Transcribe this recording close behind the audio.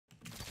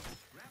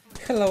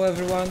Hello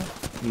everyone,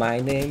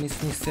 my name is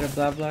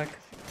MrBlaBlak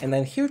and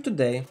I'm here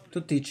today to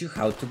teach you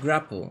how to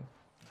grapple,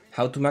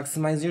 how to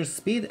maximize your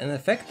speed and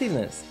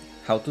effectiveness,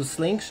 how to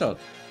slingshot,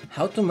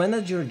 how to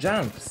manage your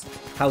jumps,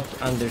 how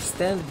to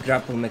understand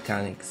grapple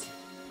mechanics,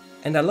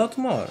 and a lot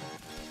more.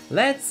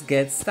 Let's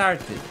get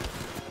started!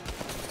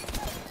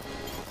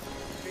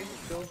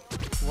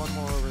 One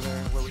more over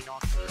there where we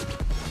knocked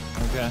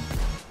her. Okay.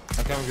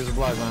 I can't get the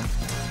blind, man.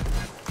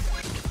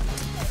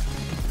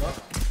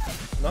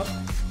 Knock.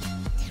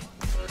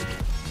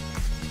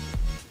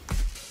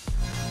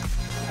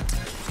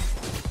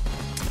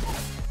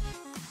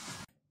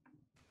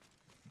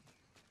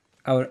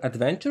 Our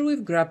adventure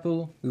with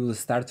grapple, we will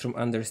start from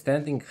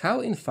understanding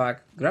how in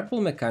fact grapple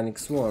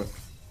mechanics work.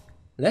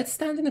 Let's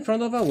stand in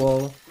front of a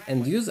wall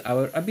and use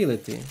our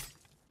ability.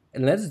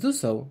 And let's do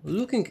so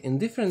looking in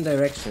different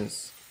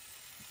directions.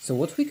 So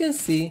what we can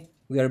see,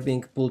 we are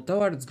being pulled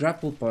towards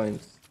grapple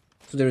points.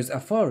 So there is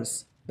a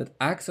force that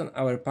acts on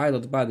our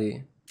pilot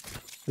body.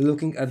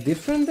 Looking at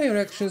different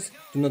directions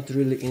do not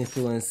really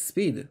influence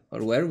speed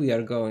or where we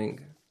are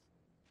going.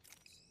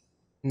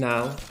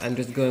 Now I'm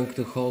just going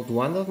to hold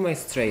one of my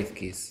strafe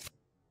keys.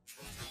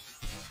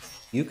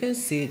 You can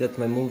see that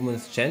my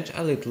movements change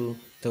a little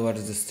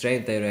towards the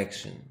strafe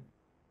direction.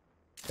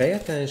 Pay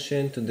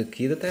attention to the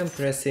key that I'm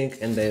pressing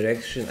and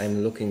direction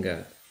I'm looking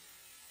at.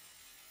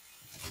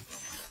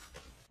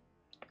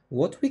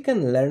 What we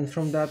can learn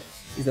from that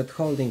is that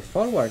holding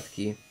forward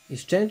key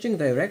is changing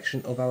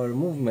direction of our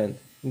movement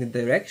in the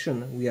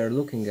direction we are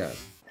looking at.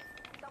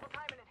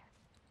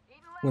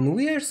 When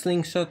we are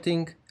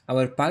slingshotting,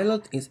 our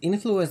pilot is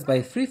influenced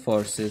by three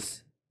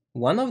forces.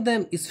 One of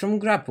them is from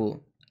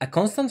grapple, a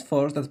constant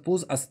force that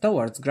pulls us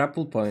towards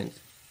grapple point.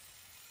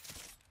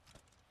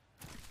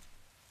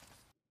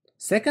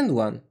 Second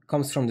one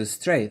comes from the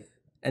strafe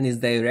and is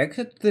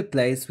directed to the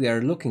place we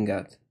are looking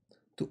at.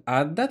 To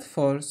add that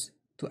force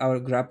to our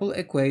grapple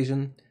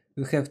equation,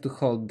 we have to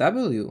hold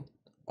W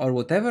or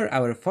whatever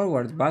our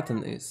forward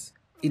button is.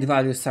 Its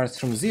value starts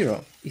from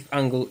 0 if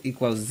angle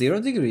equals 0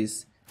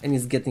 degrees and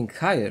is getting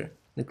higher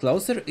the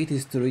closer it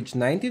is to reach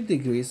 90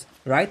 degrees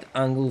right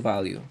angle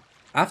value.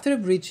 After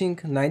reaching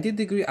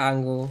 90-degree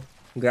angle,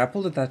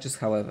 grapple detaches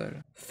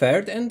however.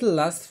 Third and the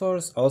last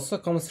force also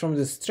comes from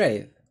the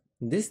strafe.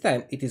 This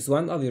time it is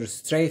one of your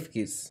strafe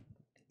keys.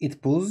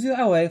 It pulls you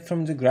away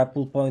from the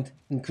grapple point,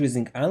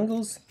 increasing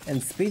angles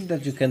and speed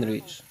that you can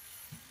reach.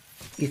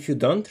 If you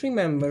don't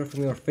remember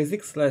from your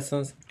physics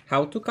lessons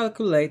how to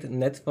calculate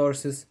net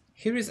forces,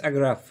 here is a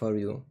graph for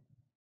you.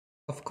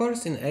 Of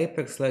course, in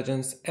Apex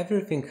Legends,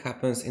 everything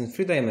happens in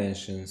 3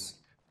 dimensions.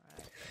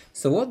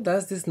 So what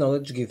does this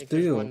knowledge give to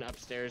you? One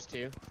upstairs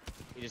too.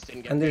 You just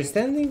didn't get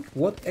Understanding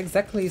what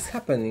exactly is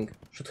happening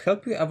should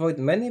help you avoid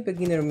many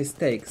beginner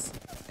mistakes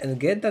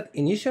and get that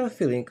initial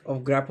feeling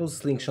of grapple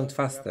slingshot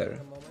faster.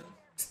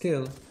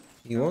 Still,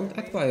 you won't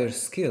acquire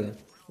skill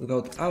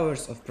without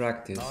hours of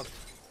practice.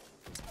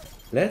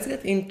 Let's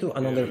get into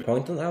another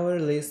point on our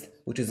list,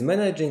 which is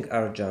managing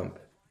our jump.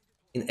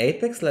 In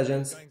Apex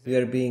Legends, we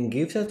are being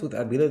gifted with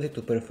the ability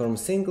to perform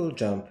single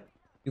jump.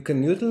 You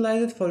can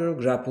utilize it for your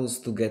grapples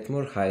to get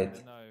more height.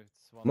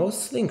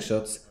 Most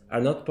slingshots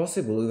are not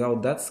possible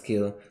without that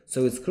skill,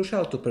 so it's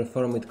crucial to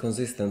perform it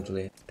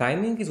consistently.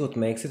 Timing is what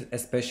makes it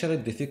especially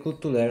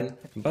difficult to learn,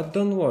 but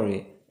don't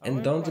worry,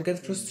 and don't get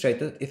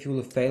frustrated if you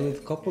will fail it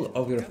a couple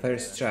of your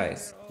first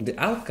tries. The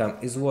outcome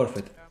is worth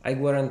it, I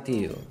guarantee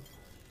you.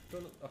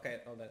 Yeah,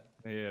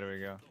 there we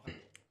go.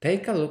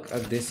 Take a look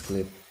at this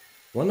clip.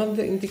 One of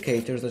the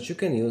indicators that you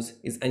can use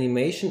is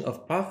animation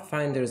of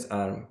Pathfinder's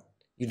arm.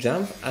 You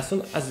jump as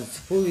soon as it's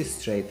fully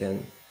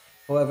straightened.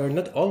 However,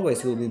 not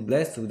always will be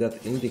blessed with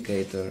that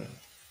indicator.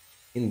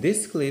 In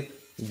this clip,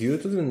 due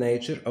to the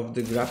nature of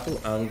the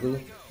grapple angle,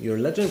 your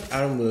legend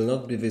arm will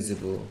not be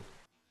visible.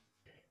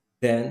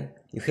 Then,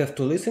 you have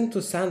to listen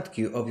to sound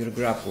cue of your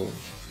grapple.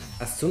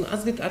 As soon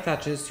as it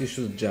attaches, you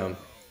should jump.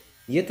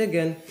 Yet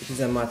again, it is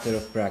a matter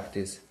of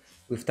practice.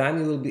 With time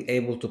you will be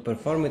able to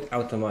perform it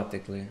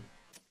automatically.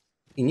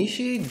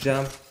 Initiate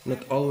jump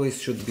not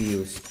always should be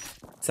used.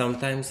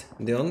 Sometimes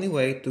the only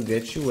way to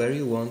get you where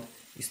you want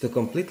is to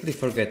completely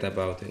forget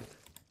about it.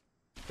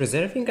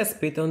 Preserving a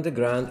speed on the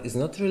ground is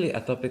not really a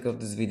topic of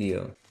this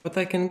video, but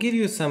I can give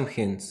you some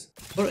hints.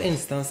 For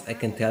instance, I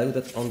can tell you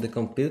that on the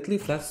completely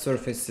flat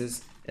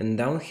surfaces and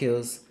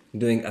downhills,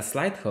 doing a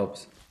slide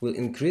hops will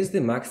increase the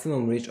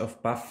maximum reach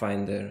of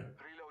Pathfinder.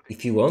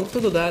 If you want to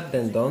do that,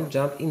 then don't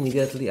jump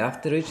immediately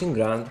after reaching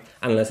ground,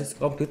 unless it's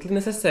completely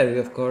necessary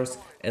of course,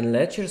 and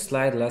let your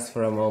slide last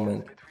for a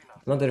moment.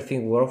 Another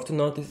thing worth to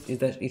notice is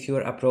that if you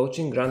are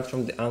approaching ground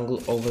from the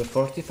angle over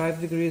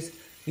 45 degrees,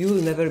 you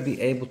will never be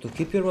able to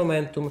keep your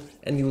momentum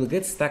and you will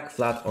get stuck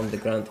flat on the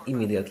ground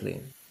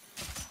immediately.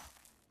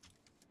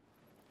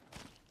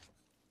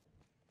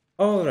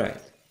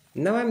 Alright,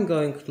 now I'm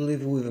going to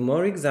leave you with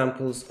more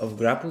examples of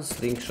grapple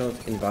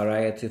slingshot in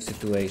variety of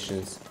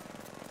situations.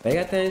 Pay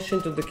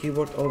attention to the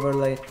keyboard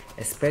overlay,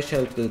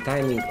 especially to the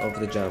timing of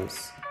the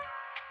jumps.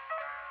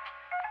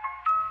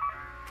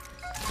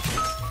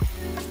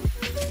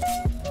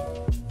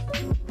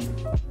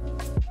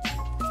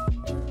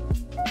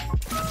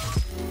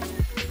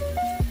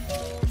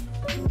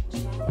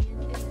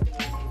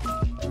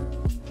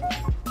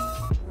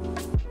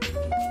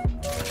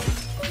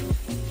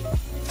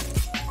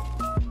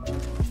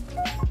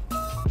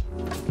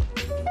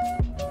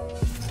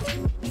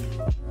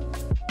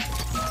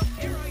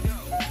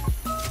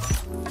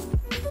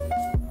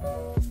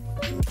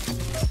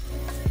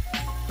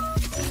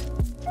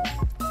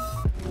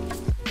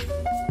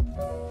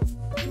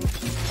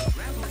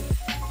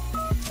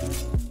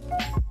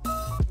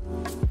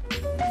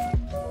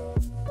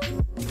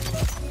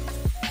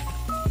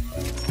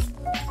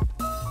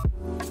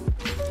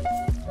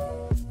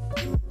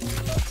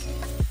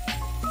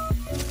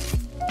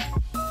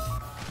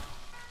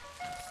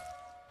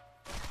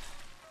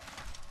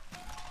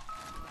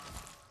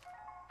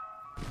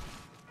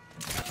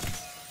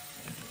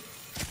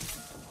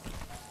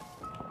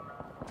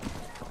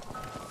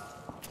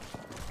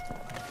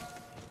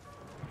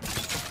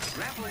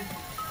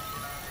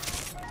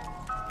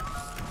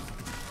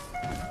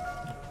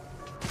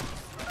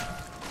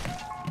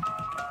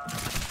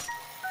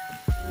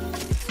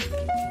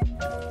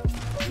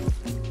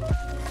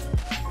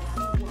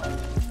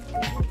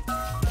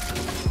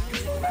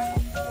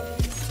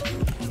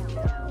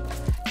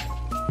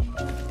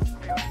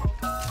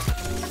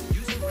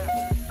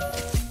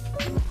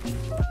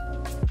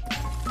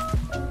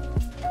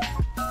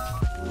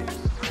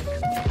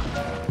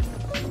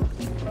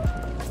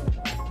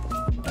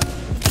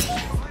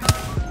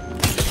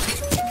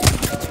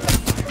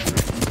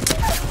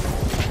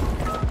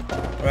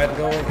 Right,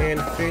 going in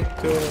 3,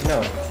 2,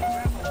 no.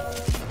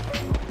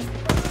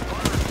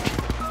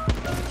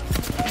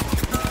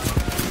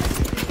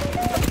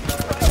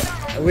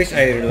 I wish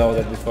I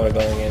reloaded before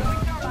going in.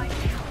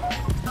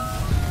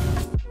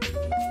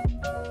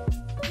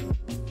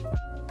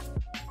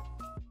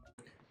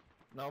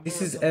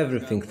 This is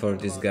everything for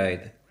this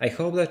guide. I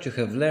hope that you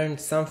have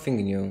learned something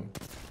new.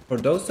 For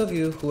those of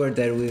you who were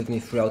there with me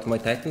throughout my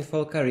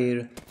Titanfall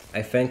career,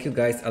 I thank you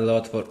guys a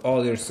lot for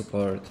all your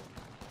support.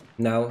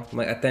 Now,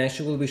 my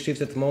attention will be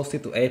shifted mostly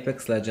to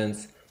Apex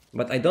Legends,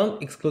 but I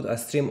don't exclude a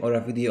stream or a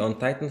video on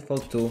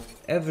Titanfall 2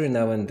 every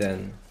now and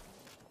then.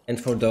 And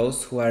for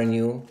those who are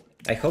new,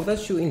 I hope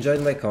that you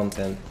enjoyed my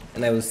content,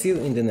 and I will see you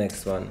in the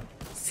next one.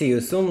 See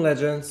you soon,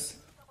 legends!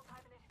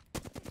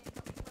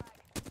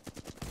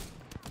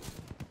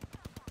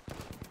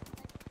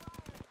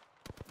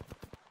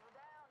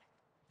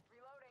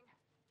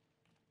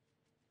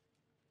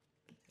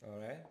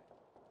 Alright.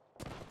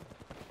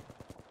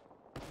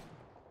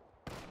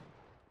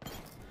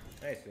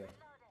 Nice one.